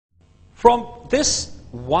From this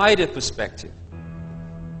wider perspective,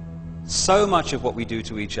 so much of what we do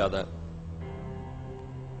to each other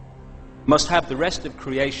must have the rest of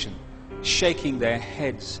creation shaking their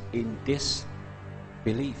heads in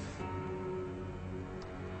disbelief.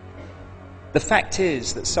 The fact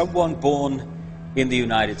is that someone born in the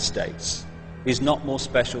United States is not more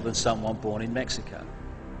special than someone born in Mexico.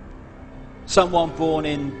 Someone born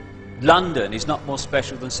in London is not more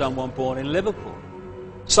special than someone born in Liverpool.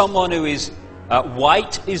 Someone who is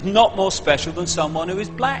white is not more special than someone who is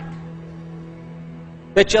black.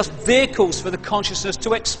 They're just vehicles for the consciousness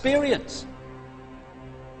to experience.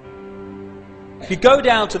 If you go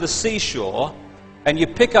down to the seashore and you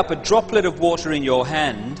pick up a droplet of water in your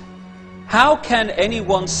hand, how can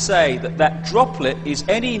anyone say that that droplet is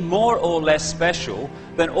any more or less special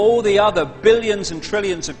than all the other billions and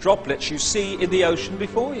trillions of droplets you see in the ocean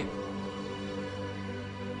before you?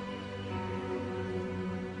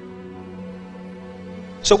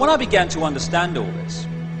 So when I began to understand all this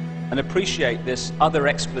and appreciate this other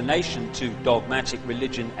explanation to dogmatic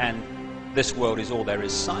religion and this world is all there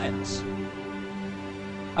is science,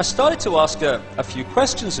 I started to ask a few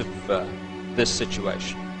questions of this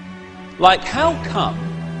situation. Like, how come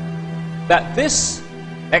that this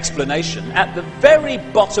explanation, at the very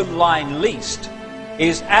bottom line least,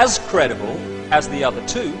 is as credible as the other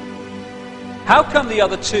two? How come the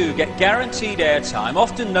other two get guaranteed airtime,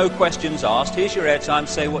 often no questions asked, here's your airtime,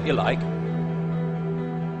 say what you like,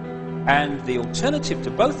 and the alternative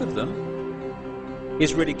to both of them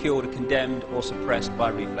is ridiculed or condemned or suppressed by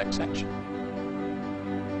reflex action?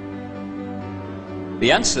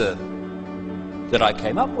 The answer that I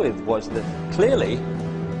came up with was that clearly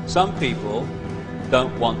some people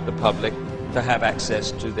don't want the public to have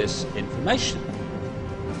access to this information.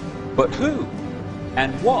 But who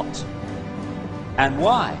and what and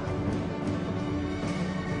why?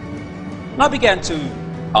 And I began to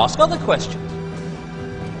ask other questions.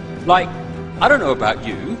 Like, I don't know about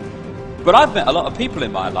you, but I've met a lot of people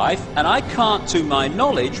in my life, and I can't, to my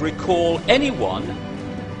knowledge, recall anyone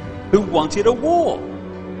who wanted a war,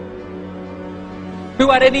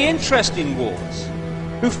 who had any interest in wars,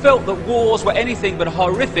 who felt that wars were anything but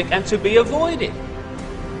horrific and to be avoided.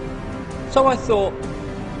 So I thought,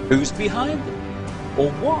 who's behind them?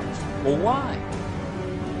 Or what? Or why?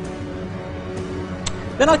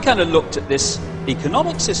 Then I kind of looked at this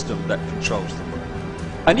economic system that controls the world.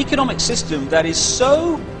 An economic system that is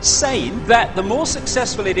so sane that the more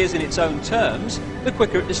successful it is in its own terms, the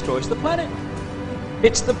quicker it destroys the planet.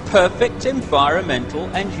 It's the perfect environmental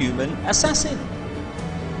and human assassin.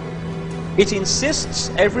 It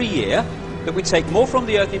insists every year that we take more from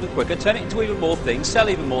the earth even quicker, turn it into even more things, sell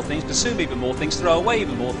even more things, consume even more things, throw away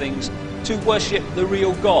even more things, to worship the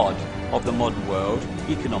real God of the modern world,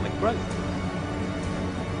 economic growth.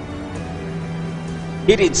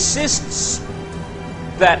 It insists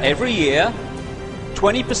that every year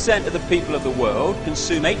 20% of the people of the world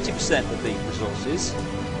consume 80% of the resources,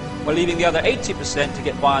 while leaving the other 80% to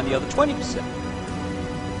get by on the other 20%.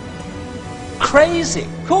 Crazy,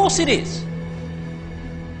 of course it is.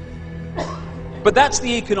 But that's the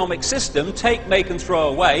economic system, take, make and throw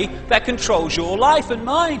away, that controls your life and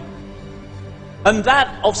mine. And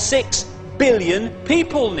that of 6 billion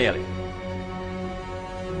people nearly.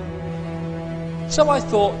 So I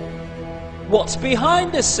thought, what's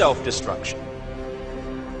behind this self-destruction?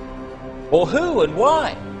 Or who and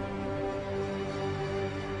why?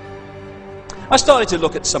 I started to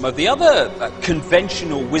look at some of the other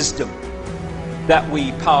conventional wisdom that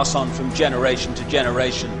we pass on from generation to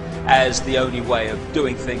generation as the only way of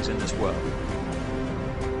doing things in this world.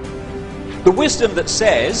 The wisdom that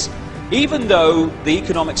says, even though the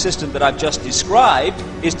economic system that I've just described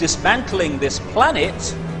is dismantling this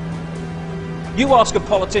planet, you ask a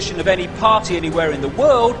politician of any party anywhere in the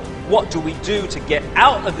world, what do we do to get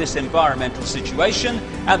out of this environmental situation?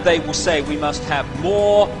 And they will say we must have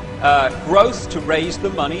more growth to raise the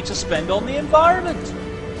money to spend on the environment.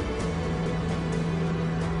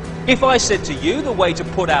 If I said to you the way to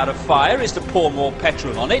put out a fire is to pour more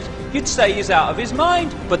petrol on it, you'd say he's out of his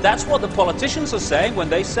mind. But that's what the politicians are saying when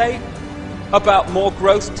they say about more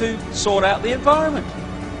growth to sort out the environment.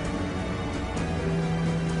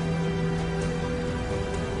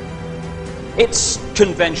 It's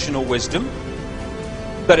conventional wisdom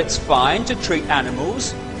that it's fine to treat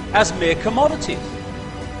animals as mere commodities,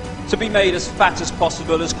 to be made as fat as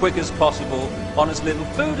possible, as quick as possible, on as little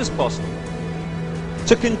food as possible.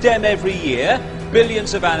 To condemn every year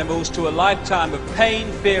billions of animals to a lifetime of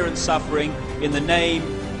pain, fear and suffering in the name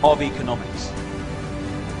of economics.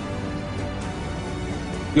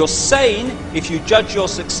 You're sane if you judge your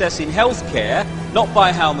success in healthcare not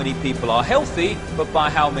by how many people are healthy, but by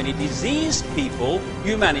how many diseased people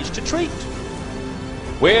you manage to treat.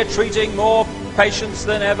 We're treating more patients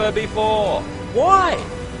than ever before. Why?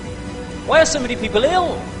 Why are so many people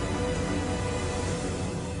ill?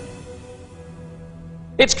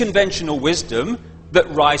 It's conventional wisdom that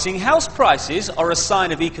rising house prices are a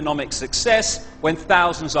sign of economic success when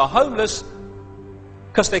thousands are homeless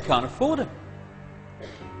because they can't afford them.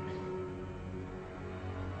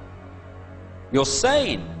 You're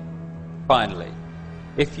sane, finally,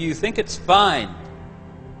 if you think it's fine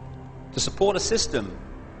to support a system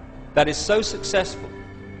that is so successful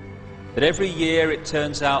that every year it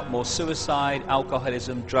turns out more suicide,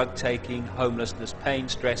 alcoholism, drug taking, homelessness, pain,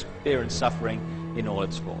 stress, fear and suffering in all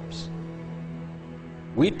its forms.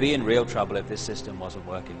 We'd be in real trouble if this system wasn't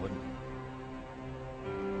working, wouldn't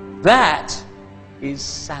we? That is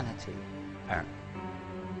sanity, apparently.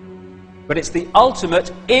 But it's the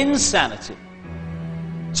ultimate insanity.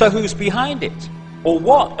 So who's behind it? Or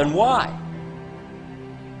what and why?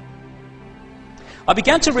 I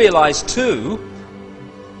began to realize too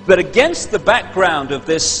that against the background of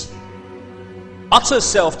this utter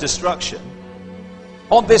self-destruction,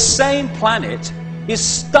 on this same planet is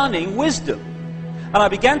stunning wisdom. And I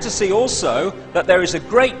began to see also that there is a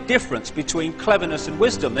great difference between cleverness and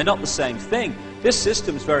wisdom. They're not the same thing. This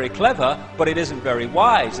system's very clever, but it isn't very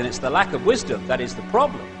wise, and it's the lack of wisdom that is the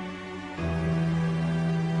problem.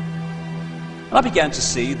 And I began to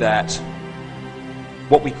see that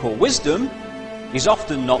what we call wisdom is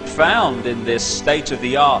often not found in this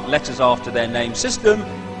state-of-the-art letters after their name system.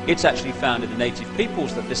 It's actually found in the native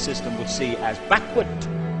peoples that this system would see as backward.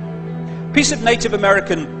 Piece of Native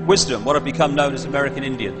American wisdom, what have become known as American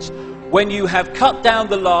Indians. When you have cut down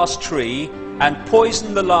the last tree and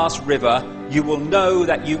poisoned the last river, you will know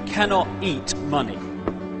that you cannot eat money.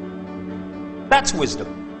 That's wisdom.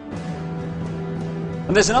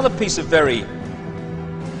 And there's another piece of very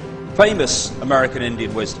famous American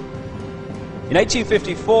Indian wisdom. In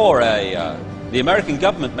 1854, the American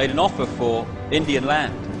government made an offer for Indian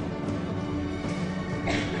land.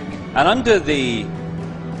 And under the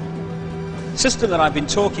system that I've been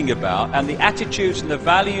talking about, and the attitudes and the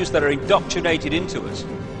values that are indoctrinated into us,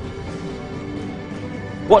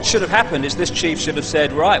 what should have happened is this chief should have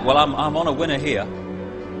said, right, well, I'm on a winner here,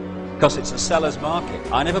 because it's a seller's market.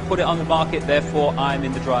 I never put it on the market, therefore I'm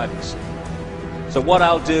in the driving seat. So what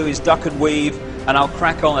I'll do is duck and weave, and I'll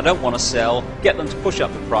crack on. I don't want to sell, get them to push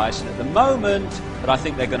up the price, and at the moment that I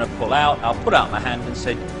think they're going to pull out, I'll put out my hand and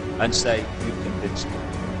say, you've convinced me.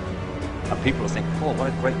 And people will think, oh, what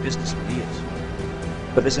a great businessman he is.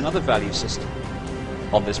 But there's another value system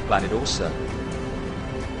on this planet also.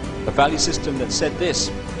 A value system that said this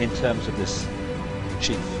in terms of this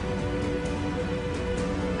chief.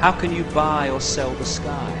 How can you buy or sell the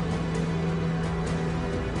sky?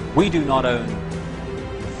 We do not own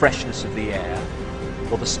the freshness of the air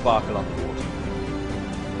or the sparkle on the water.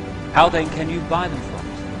 How then can you buy them from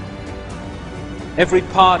us? Every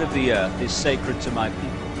part of the earth is sacred to my people,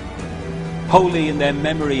 holy in their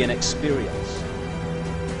memory and experience.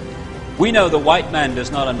 We know the white man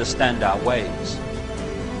does not understand our ways.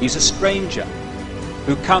 He's a stranger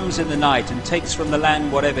who comes in the night and takes from the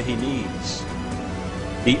land whatever he needs.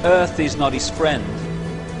 The earth is not his friend,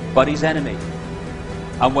 but his enemy.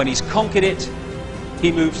 And when he's conquered it,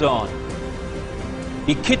 he moves on.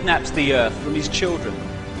 He kidnaps the earth from his children.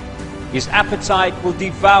 His appetite will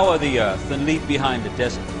devour the earth and leave behind a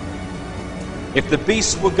desert. If the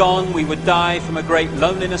beasts were gone, we would die from a great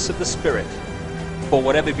loneliness of the spirit. For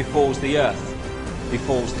whatever befalls the earth,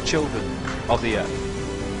 befalls the children of the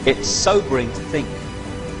earth. It's sobering to think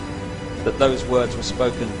that those words were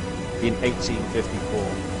spoken in 1854,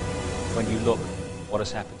 when you look what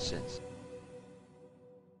has happened since.